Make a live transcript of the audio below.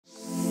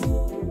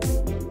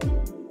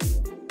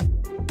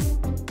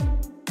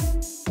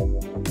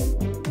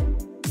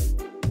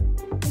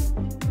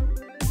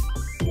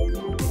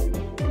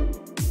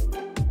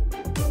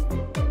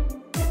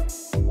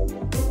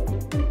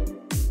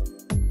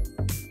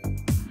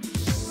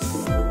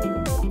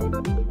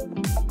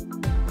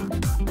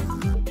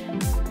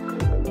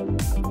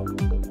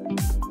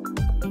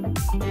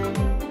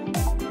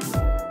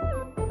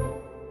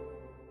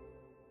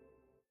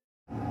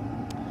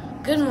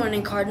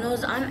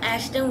Cardinals. I'm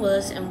Ashton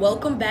Willis, and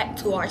welcome back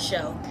to our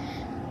show.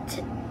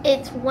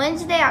 It's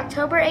Wednesday,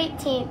 October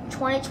 18th,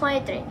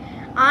 2023.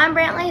 I'm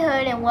Brantley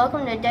Hood, and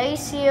welcome to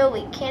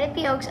WCOE,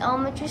 Canopy Oaks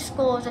Elementary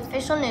School's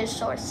official news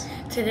source.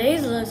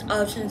 Today's lunch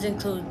options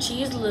include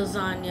cheese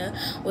lasagna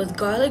with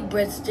garlic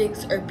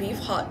breadsticks or beef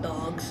hot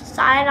dogs.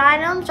 Side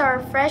items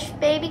are fresh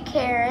baby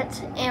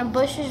carrots and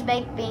Bush's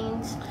baked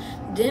beans.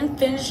 Then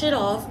finish it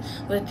off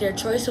with your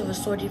choice of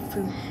assorted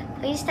food.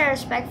 Please stand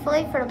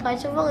respectfully for the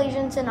Pledge of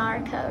Allegiance and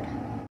honor code.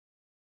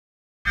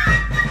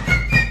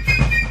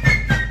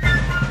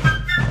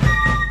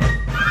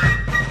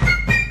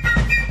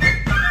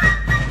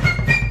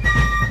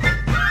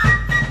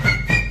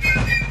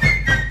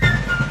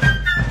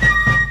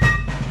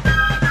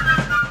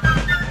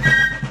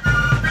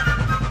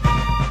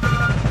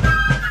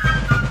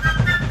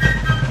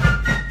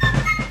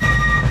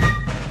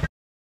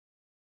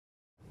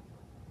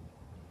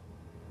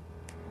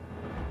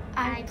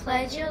 I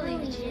pledge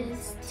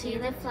allegiance to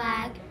the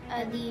flag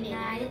of the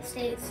United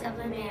States of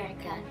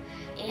America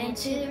and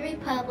to the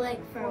republic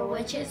for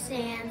which it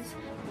stands,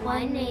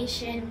 one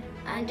nation,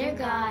 under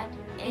God,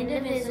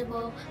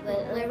 indivisible,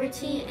 with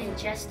liberty and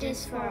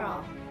justice for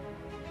all.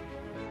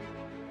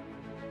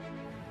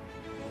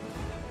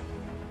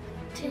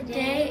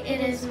 Today,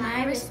 it is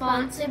my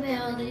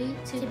responsibility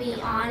to be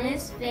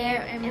honest,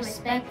 fair, and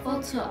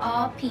respectful to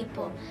all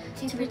people,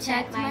 to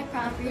protect my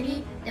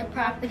property, the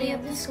property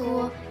of the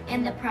school,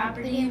 and the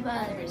property of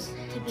others,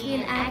 to be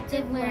an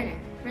active learner,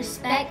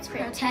 respect,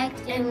 protect,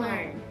 and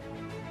learn.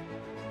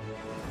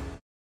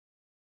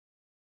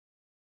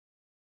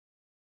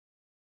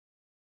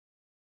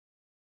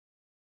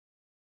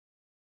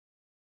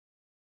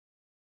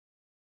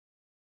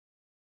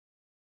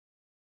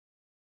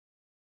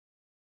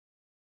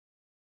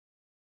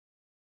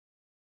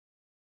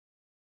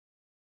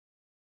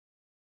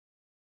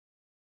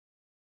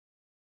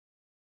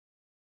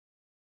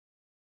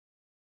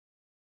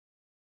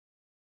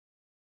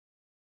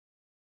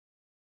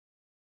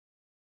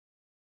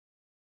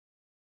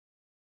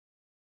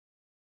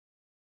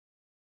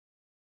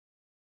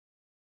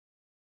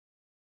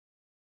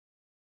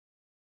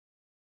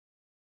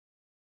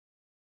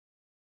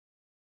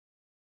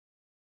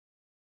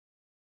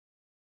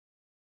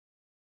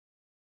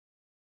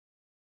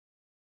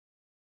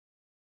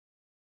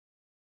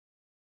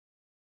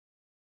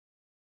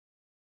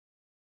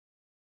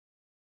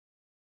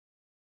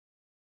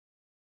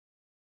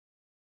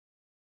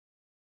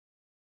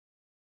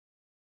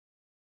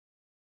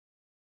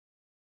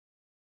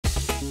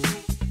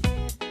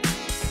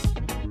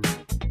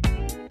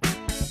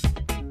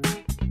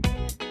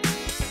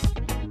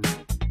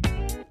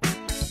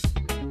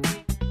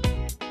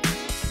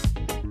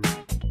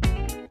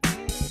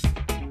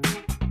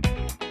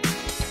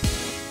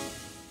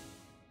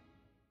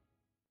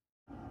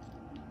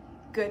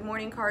 Good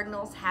morning,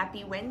 Cardinals.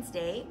 Happy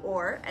Wednesday,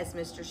 or as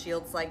Mr.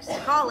 Shields likes to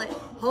call it,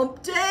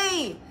 hump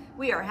day.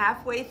 We are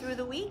halfway through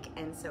the week,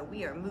 and so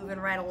we are moving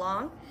right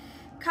along.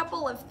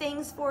 Couple of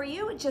things for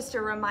you. Just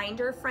a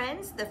reminder,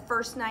 friends, the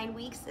first 9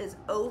 weeks is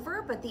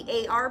over, but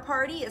the AR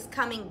party is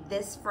coming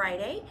this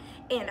Friday,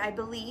 and I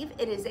believe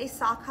it is a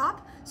sock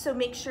hop, so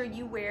make sure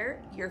you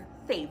wear your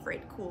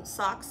favorite cool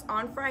socks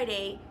on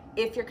Friday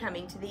if you're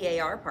coming to the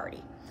AR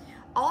party.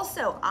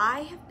 Also,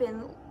 I have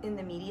been in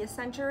the media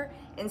center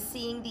and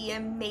seeing the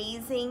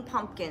amazing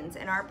pumpkins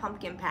in our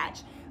pumpkin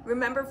patch.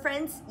 Remember,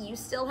 friends, you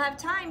still have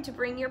time to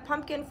bring your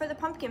pumpkin for the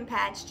pumpkin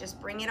patch. Just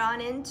bring it on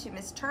in to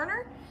Miss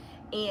Turner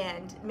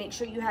and make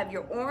sure you have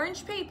your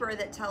orange paper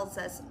that tells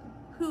us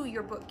who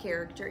your book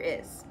character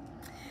is.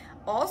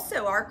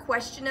 Also, our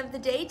question of the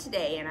day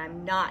today, and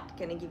I'm not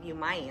going to give you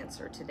my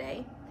answer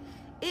today,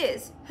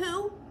 is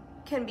who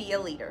can be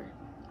a leader?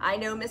 I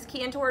know Miss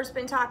Cantor's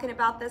been talking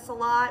about this a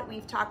lot.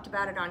 We've talked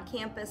about it on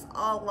campus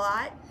a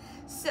lot.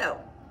 So,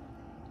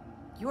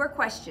 your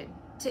question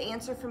to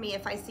answer for me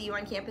if I see you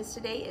on campus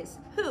today is,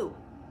 who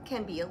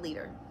can be a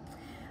leader?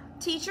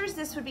 Teachers,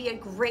 this would be a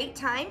great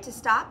time to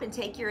stop and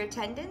take your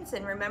attendance.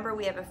 And remember,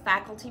 we have a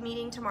faculty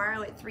meeting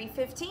tomorrow at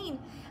 3:15.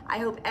 I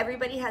hope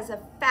everybody has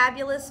a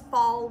fabulous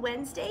fall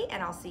Wednesday,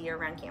 and I'll see you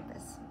around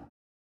campus.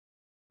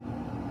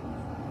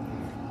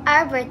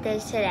 Our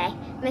birthdays today,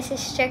 Mrs.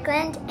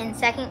 Strickland in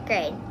 2nd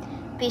grade.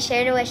 Be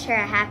sure to wish her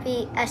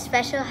a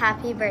special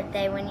happy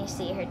birthday when you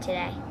see her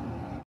today.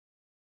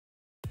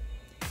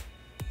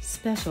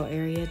 Special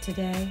area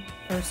today,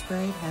 1st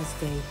grade has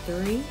day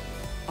 3,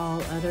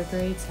 all other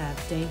grades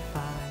have day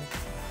 5.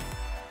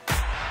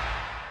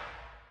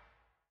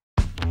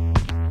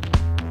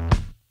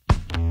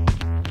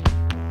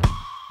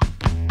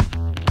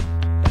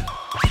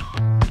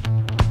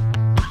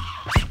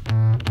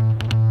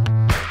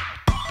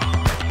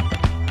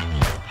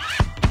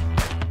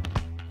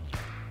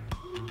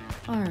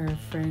 Our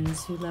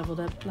friends who leveled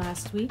up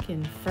last week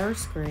in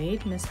 1st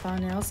grade, Miss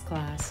Bonnell's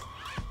class,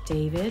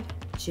 David,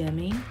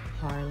 Jimmy,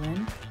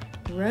 Harlan,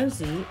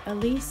 Rosie,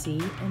 Elise,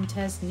 and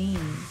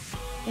Tesneem.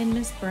 In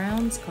Miss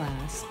Brown's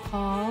class,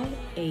 Paul,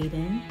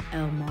 Aiden,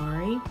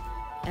 Elmari,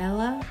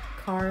 Ella,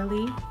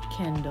 Carly,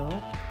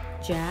 Kendall,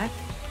 Jack,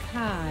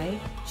 Kai,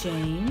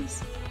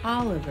 James,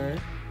 Oliver,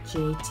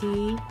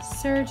 JT,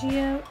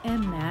 Sergio,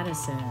 and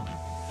Madison.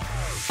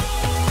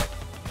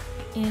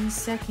 In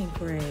 2nd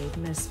grade,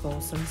 Miss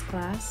Folsom's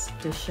class,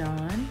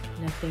 Deshawn,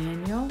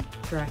 Nathaniel,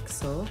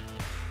 Drexel,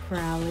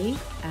 Crowley,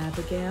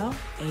 Abigail,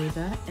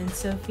 Ava, and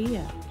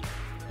Sophia.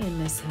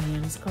 In Miss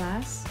Ham's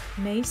class,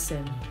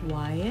 Mason,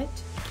 Wyatt,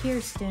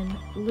 Kirsten,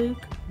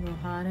 Luke,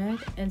 Muhammad,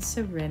 and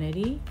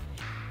Serenity.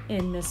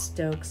 In Miss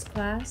Stokes'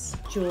 class,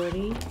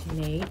 Jordy,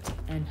 Nate,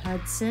 and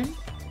Hudson.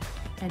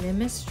 And in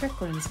Miss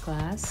Strickland's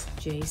class,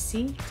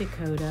 JC,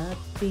 Dakota,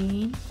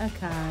 Bean,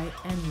 Akai,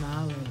 and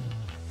Molly.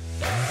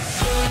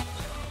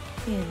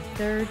 In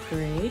 3rd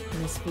grade,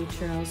 Miss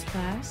Futrell's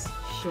class,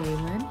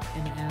 Shaylin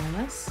and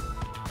Alice.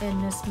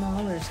 In Miss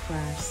Mahler's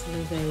class,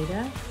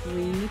 Levada,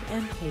 Reed,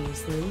 and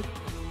Paisley.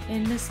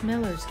 In Miss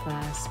Miller's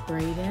class,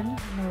 Braden,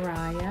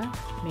 Mariah,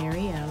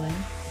 Mary Ellen,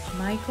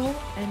 Michael,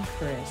 and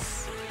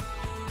Chris.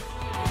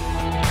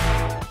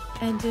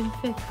 And in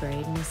 5th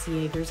grade, Miss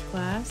Yeager's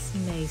class,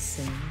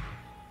 Mason.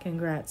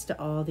 Congrats to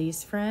all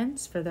these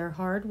friends for their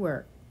hard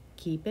work.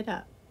 Keep it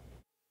up.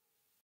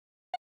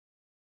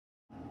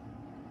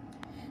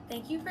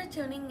 Thank you for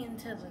tuning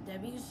into the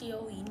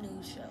WCOE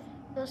News Show.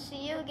 We'll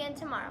see you again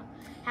tomorrow.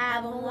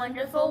 Have a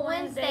wonderful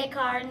Wednesday,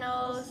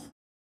 Cardinals.